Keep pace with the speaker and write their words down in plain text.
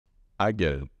I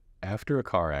get it. After a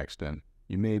car accident,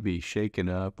 you may be shaken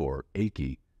up or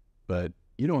achy, but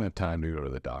you don't have time to go to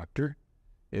the doctor.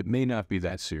 It may not be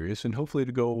that serious and hopefully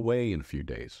to go away in a few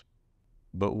days.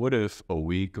 But what if a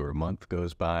week or a month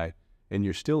goes by and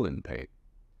you're still in pain?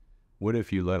 What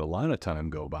if you let a lot of time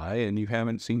go by and you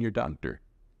haven't seen your doctor?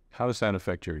 How does that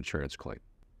affect your insurance claim?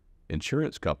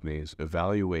 Insurance companies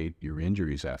evaluate your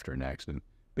injuries after an accident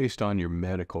based on your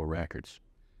medical records.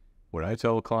 What I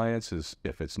tell clients is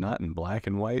if it's not in black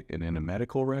and white and in a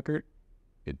medical record,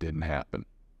 it didn't happen.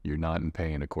 You're not in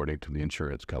pain according to the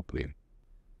insurance company.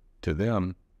 To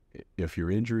them, if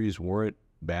your injuries weren't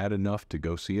bad enough to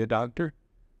go see a doctor,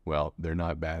 well, they're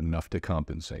not bad enough to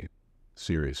compensate,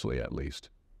 seriously at least.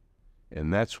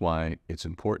 And that's why it's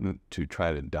important to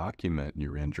try to document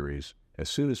your injuries as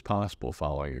soon as possible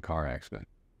following a car accident.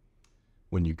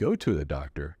 When you go to the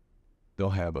doctor,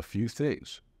 they'll have a few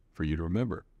things for you to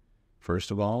remember.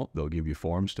 First of all, they'll give you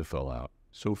forms to fill out.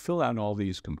 So fill out all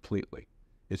these completely.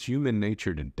 It's human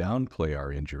nature to downplay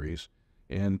our injuries,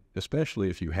 and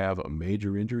especially if you have a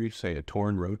major injury, say a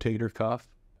torn rotator cuff,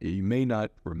 you may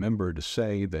not remember to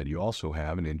say that you also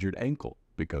have an injured ankle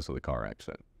because of the car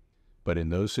accident. But in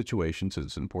those situations,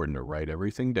 it's important to write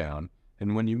everything down,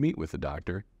 and when you meet with the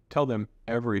doctor, tell them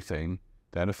everything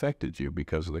that affected you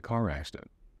because of the car accident.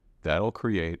 That'll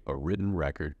create a written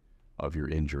record of your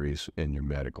injuries and your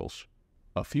medicals.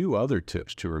 A few other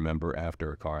tips to remember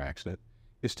after a car accident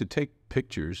is to take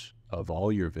pictures of all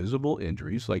your visible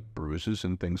injuries, like bruises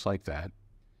and things like that,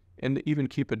 and to even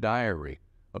keep a diary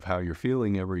of how you're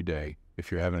feeling every day,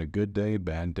 if you're having a good day,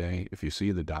 bad day, if you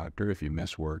see the doctor, if you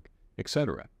miss work,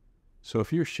 etc. So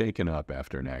if you're shaken up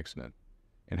after an accident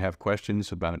and have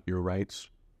questions about your rights,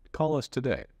 call us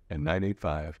today at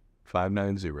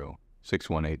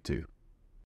 985-590-6182.